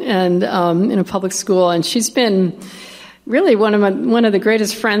Shoreline and in a public school, and she's been really one of the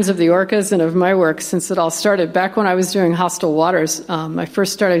greatest friends of the orcas and of my work since it all started. Back when I was doing Hostile Waters, I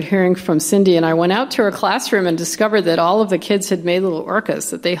first started hearing from Cindy, and I went out to her classroom and discovered that all of the kids had made little orcas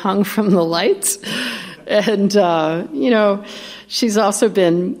that they hung from the lights. And, she's also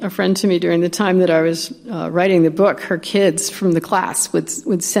been a friend to me during the time that I was writing the book. Her kids from the class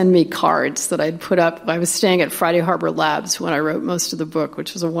would send me cards that I'd put up. I was staying at Friday Harbor Labs when I wrote most of the book,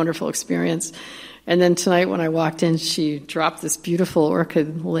 which was a wonderful experience. And then tonight when I walked in, she dropped this beautiful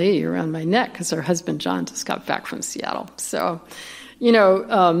orchid lei around my neck because her husband, John, just got back from Seattle. So,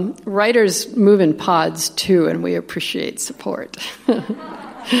 writers move in pods, too, and we appreciate support.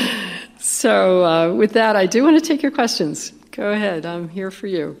 So with that, I do want to take your questions. Go ahead. I'm here for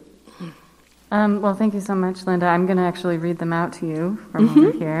you. Well, thank you so much, Linda. I'm going to actually read them out to you from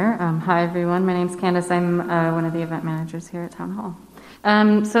over here. Hi, everyone. My name's Candace. I'm one of the event managers here at Town Hall.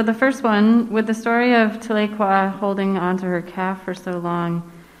 So the first one, with the story of Telequa holding onto her calf for so long,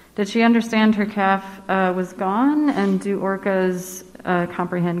 did she understand her calf was gone? And do orcas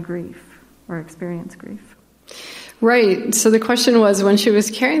comprehend grief or experience grief? Right. So the question was, when she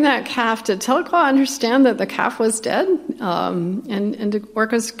was carrying that calf, did Telequa understand that the calf was dead? And do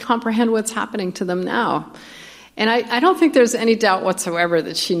orcas comprehend what's happening to them now? And I don't think there's any doubt whatsoever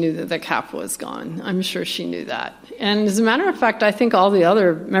that she knew that the calf was gone. I'm sure she knew that. And as a matter of fact, I think all the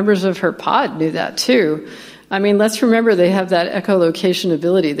other members of her pod knew that too. I mean, let's remember they have that echolocation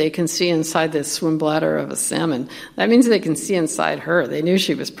ability. They can see inside the swim bladder of a salmon. That means they can see inside her. They knew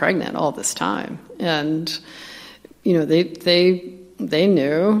she was pregnant all this time. And they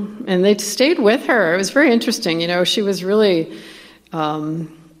knew, and they stayed with her. It was very interesting. She was really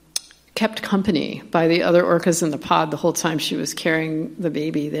kept company by the other orcas in the pod the whole time she was carrying the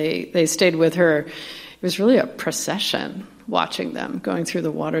baby. They stayed with her. It was really a procession watching them going through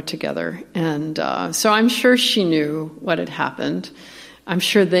the water together. And so I'm sure she knew what had happened. I'm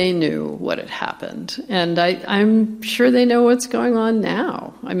sure they knew what had happened. And I'm sure they know what's going on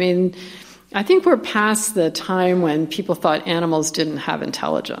now. I mean, I think we're past the time when people thought animals didn't have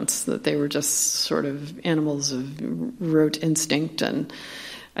intelligence, that they were just sort of animals of rote instinct. And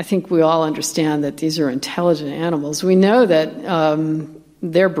I think we all understand that these are intelligent animals. We know that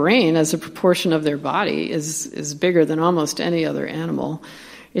their brain, as a proportion of their body, is bigger than almost any other animal.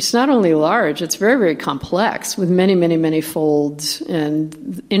 It's not only large, it's very, very complex with many, many, many folds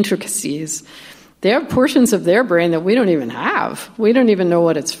and intricacies. They have portions of their brain that we don't even have. We don't even know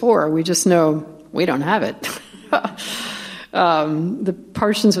what it's for. We just know we don't have it. The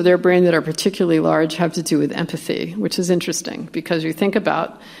portions of their brain that are particularly large have to do with empathy, which is interesting because you think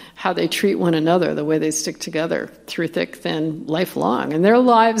about how they treat one another, the way they stick together through thick, thin, lifelong. And their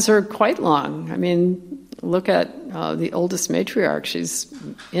lives are quite long. I mean, look at the oldest matriarch. She's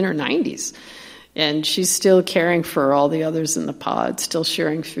in her 90s. And she's still caring for all the others in the pod, still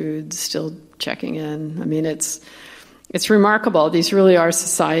sharing food, still checking in. I mean, it's remarkable. These really are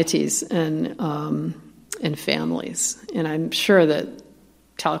societies and families. And I'm sure that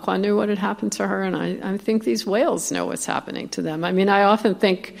Telequa knew what had happened to her, and I think these whales know what's happening to them. I mean, I often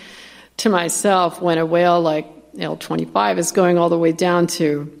think to myself, when a whale like L25 is going all the way down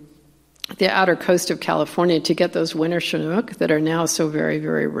to the outer coast of California to get those winter Chinook that are now so very,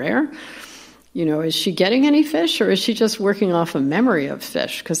 very rare, Is she getting any fish, or is she just working off a memory of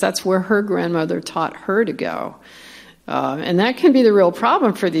fish? Because that's where her grandmother taught her to go. And that can be the real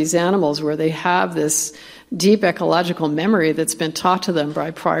problem for these animals, where they have this deep ecological memory that's been taught to them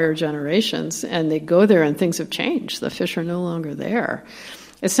by prior generations, and they go there and things have changed. The fish are no longer there.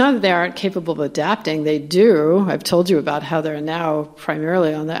 It's not that they aren't capable of adapting. They do. I've told you about how they're now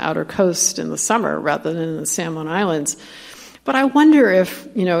primarily on the outer coast in the summer rather than in the Salmon Islands. But I wonder if,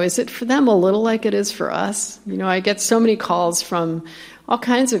 is it for them a little like it is for us? I get so many calls from all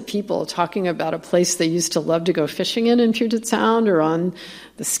kinds of people talking about a place they used to love to go fishing in Puget Sound or on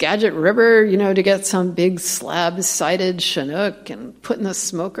the Skagit River, to get some big slab-sided Chinook and put in the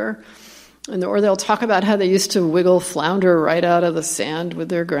smoker. Or they'll talk about how they used to wiggle flounder right out of the sand with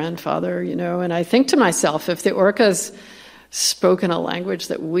their grandfather, And I think to myself, if the orcas spoke in a language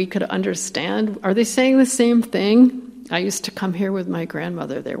that we could understand, are they saying the same thing? I used to come here with my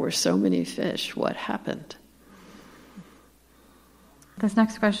grandmother. There were so many fish. What happened? This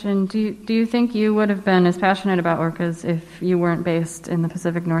next question, do you think you would have been as passionate about orcas if you weren't based in the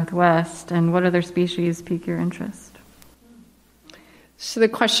Pacific Northwest? And what other species pique your interest? So the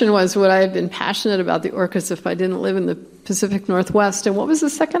question was, would I have been passionate about the orcas if I didn't live in the Pacific Northwest? And what was the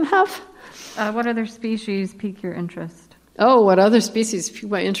second half? What other species pique your interest? Oh, what other species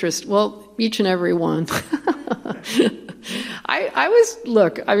pique my interest? Well, each and every one.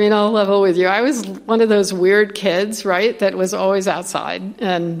 I'll level with you. I was one of those weird kids, right, that was always outside.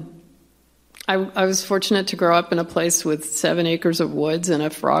 And I was fortunate to grow up in a place with 7 acres of woods and a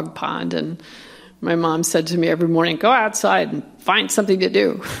frog pond. And my mom said to me every morning, go outside and find something to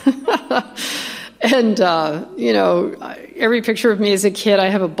do. And, every picture of me as a kid, I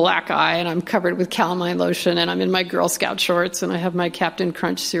have a black eye and I'm covered with calamine lotion and I'm in my Girl Scout shorts and I have my Captain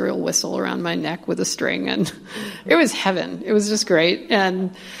Crunch cereal whistle around my neck with a string. And it was heaven. It was just great.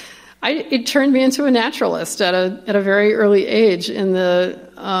 And it turned me into a naturalist at a very early age in the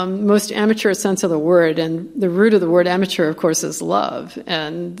most amateur sense of the word. And the root of the word amateur, of course, is love.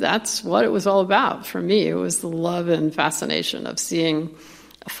 And that's what it was all about for me. It was the love and fascination of seeing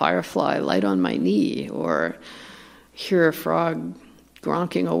a firefly light on my knee, or hear a frog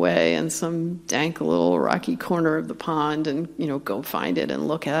gronking away in some dank little rocky corner of the pond, and go find it and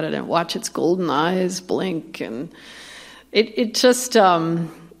look at it and watch its golden eyes blink. And it just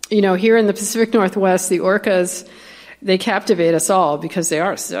here in the Pacific Northwest, the orcas, they captivate us all because they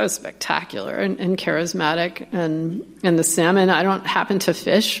are so spectacular and charismatic. And the salmon, I don't happen to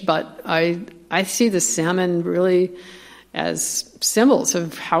fish, but I see the salmon really as symbols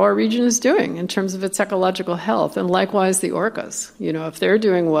of how our region is doing in terms of its ecological health. And likewise, the orcas. If they're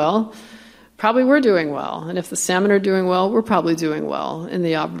doing well, probably we're doing well. And if the salmon are doing well, we're probably doing well. And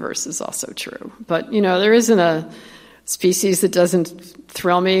the obverse is also true. But, there isn't a species that doesn't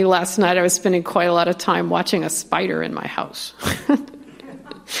thrill me. Last night I was spending quite a lot of time watching a spider in my house.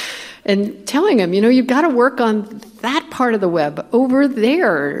 And telling him, you've got to work on that part of the web over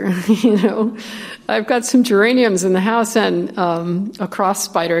there. I've got some geraniums in the house, and a cross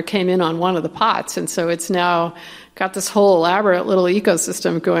spider came in on one of the pots, and so it's now got this whole elaborate little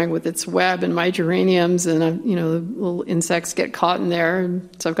ecosystem going with its web and my geraniums, and the little insects get caught in there. And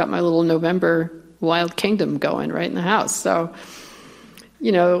so I've got my little November wild kingdom going right in the house. So,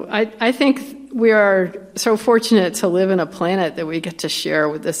 I think we are so fortunate to live in a planet that we get to share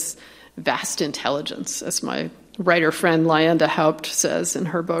with this vast intelligence, as my writer friend Lyenda Haupt says in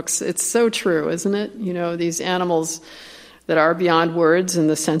her books. It's so true, isn't it? These animals that are beyond words in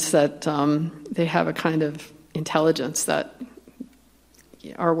the sense that they have a kind of intelligence that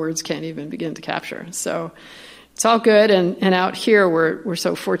our words can't even begin to capture. So it's all good, and out here we're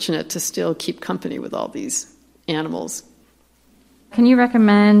so fortunate to still keep company with all these animals. Can you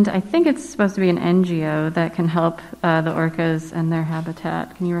recommend, I think it's supposed to be an NGO that can help the orcas and their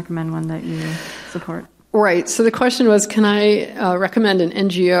habitat. Can you recommend one that you support? Right. So the question was, can I recommend an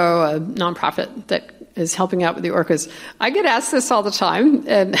NGO, a nonprofit that is helping out with the orcas? I get asked this all the time,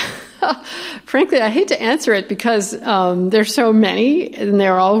 and frankly, I hate to answer it because there's so many, and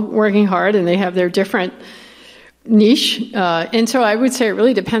they're all working hard, and they have their different niche. And so I would say it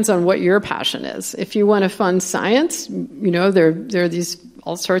really depends on what your passion is. If you want to fund science, there are these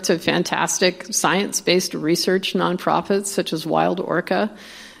all sorts of fantastic science-based research nonprofits, such as Wild Orca,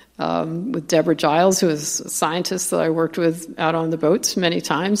 with Deborah Giles, who is a scientist that I worked with out on the boats many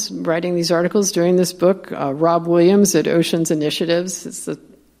times, writing these articles, doing this book. Rob Williams at Oceans Initiatives, it's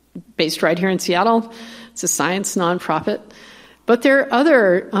based right here in Seattle. It's a science nonprofit. But there are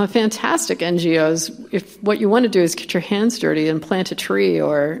other fantastic NGOs. If what you want to do is get your hands dirty and plant a tree,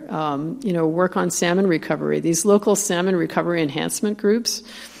 or work on salmon recovery, these local salmon recovery enhancement groups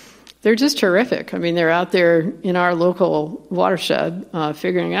they're just terrific. I mean, they're out there in our local watershed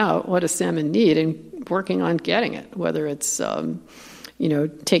figuring out what does salmon need and working on getting it, whether it's,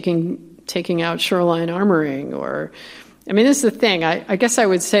 taking out shoreline armoring or... I mean, this is the thing. I guess I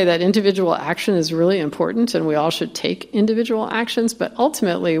would say that individual action is really important, and we all should take individual actions, but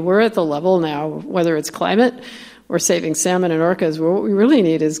ultimately we're at the level now, whether it's climate or saving salmon and orcas, where what we really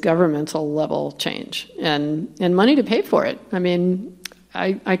need is governmental level change and money to pay for it. I mean,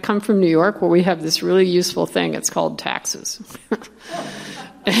 I come from New York, where we have this really useful thing. It's called taxes.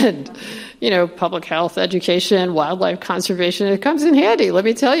 And, public health, education, wildlife conservation, it comes in handy, let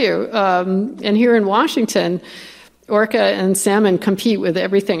me tell you. And here in Washington, orca and salmon compete with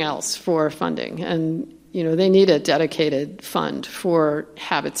everything else for funding. And, they need a dedicated fund for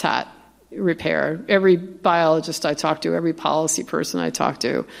habitat repair. Every biologist I talk to, every policy person I talk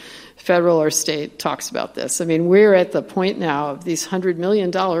to, federal or state, talks about this. I mean, we're at the point now of these $100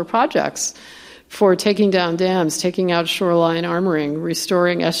 million projects for taking down dams, taking out shoreline armoring,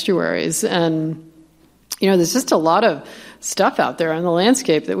 restoring estuaries. And, there's just a lot of stuff out there on the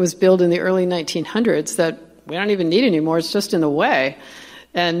landscape that was built in the early 1900s that we don't even need anymore. It's just in the way.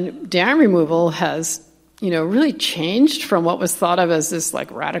 And dam removal has, really changed from what was thought of as this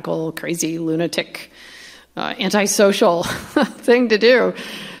like radical, crazy, lunatic, antisocial thing to do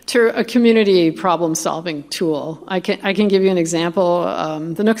to a community problem-solving tool. I can give you an example.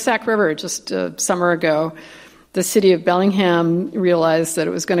 The Nooksack River, just a summer ago, the city of Bellingham realized that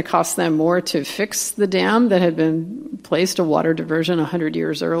it was going to cost them more to fix the dam that had been placed a water diversion 100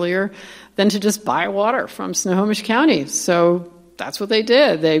 years earlier than to just buy water from Snohomish County. So that's what they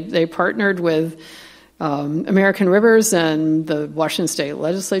did. They partnered with American Rivers, and the Washington State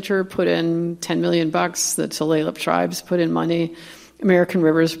Legislature put in $10 million. The Tulalip tribes put in money. American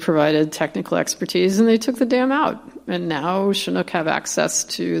Rivers provided technical expertise, and they took the dam out. And now Chinook have access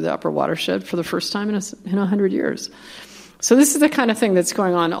to the upper watershed for the first time in 100 years. So this is the kind of thing that's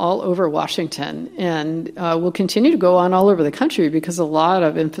going on all over Washington, and will continue to go on all over the country because a lot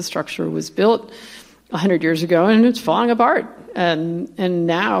of infrastructure was built 100 years ago, and it's falling apart. And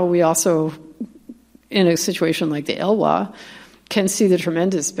now we also, in a situation like the Elwha, can see the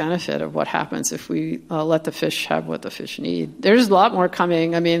tremendous benefit of what happens if we let the fish have what the fish need. There's a lot more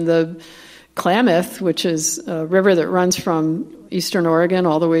coming. I mean, the Klamath, which is a river that runs from eastern Oregon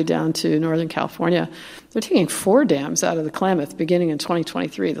all the way down to northern California, they're taking 4 dams out of the Klamath beginning in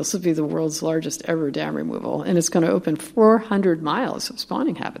 2023. This will be the world's largest ever dam removal, and it's going to open 400 miles of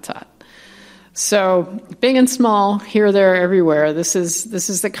spawning habitat. So big and small, here, there, everywhere. This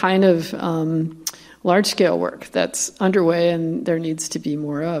is the kind of large-scale work that's underway, and there needs to be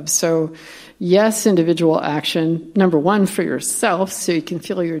more of. So, yes, individual action, number one, for yourself, so you can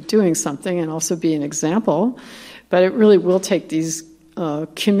feel you're doing something and also be an example. But it really will take these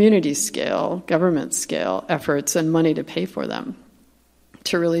community-scale, government-scale efforts and money to pay for them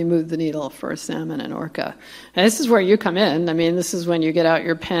to really move the needle for salmon and orca. And this is where you come in. I mean, this is when you get out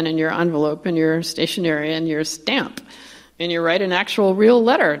your pen and your envelope and your stationery and your stamp, and you write an actual real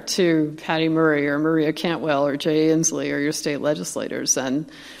letter to Patty Murray or Maria Cantwell or Jay Inslee or your state legislators. And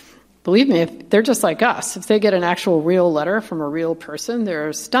believe me, if they're just like us. If they get an actual real letter from a real person,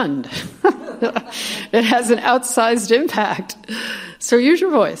 they're stunned. It has an outsized impact. So use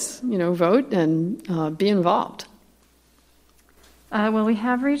your voice, vote and be involved. Well, we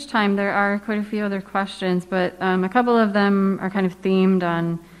have reached time. There are quite a few other questions, but a couple of them are kind of themed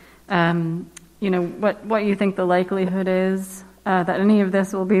on what you think the likelihood is that any of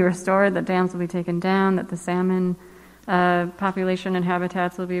this will be restored, that dams will be taken down, that the salmon population and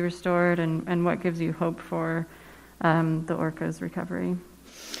habitats will be restored, and what gives you hope for the orca's recovery?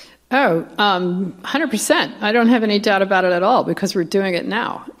 100%. I don't have any doubt about it at all, because we're doing it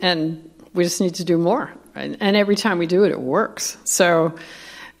now, and we just need to do more. Right? And every time we do it, it works. So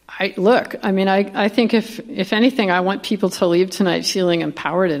I think if anything, I want people to leave tonight feeling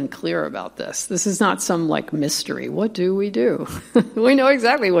empowered and clear about this. This is not some mystery. What do? We know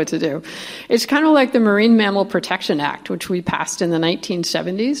exactly what to do. It's kind of like the Marine Mammal Protection Act, which we passed in the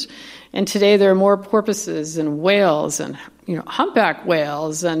 1970s. And today there are more porpoises and whales and, humpback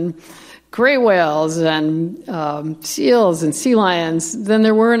whales and gray whales and seals and sea lions than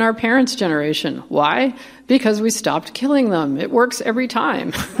there were in our parents' generation. Why? Because we stopped killing them. It works every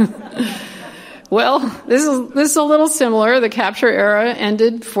time. Well, this is a little similar. The capture era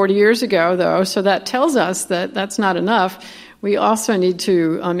ended 40 years ago, though, so that tells us that that's not enough. We also need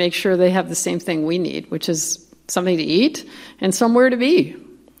to make sure they have the same thing we need, which is something to eat and somewhere to be.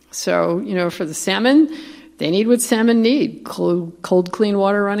 So, for the salmon, they need what salmon need, cold, clean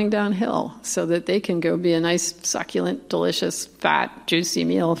water running downhill, so that they can go be a nice, succulent, delicious, fat, juicy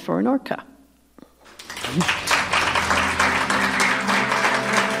meal for an orca.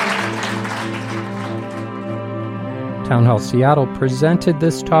 Town Hall Seattle presented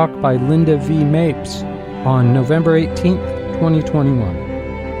this talk by Linda V. Mapes on November 18th, 2021.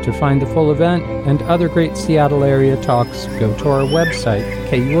 To find the full event and other great Seattle area talks, go to our website,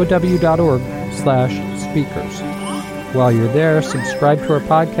 kuow.org/speakers. While you're there, subscribe to our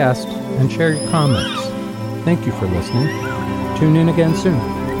podcast and share your comments. Thank you for listening. Tune in again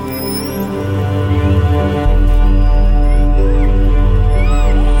soon.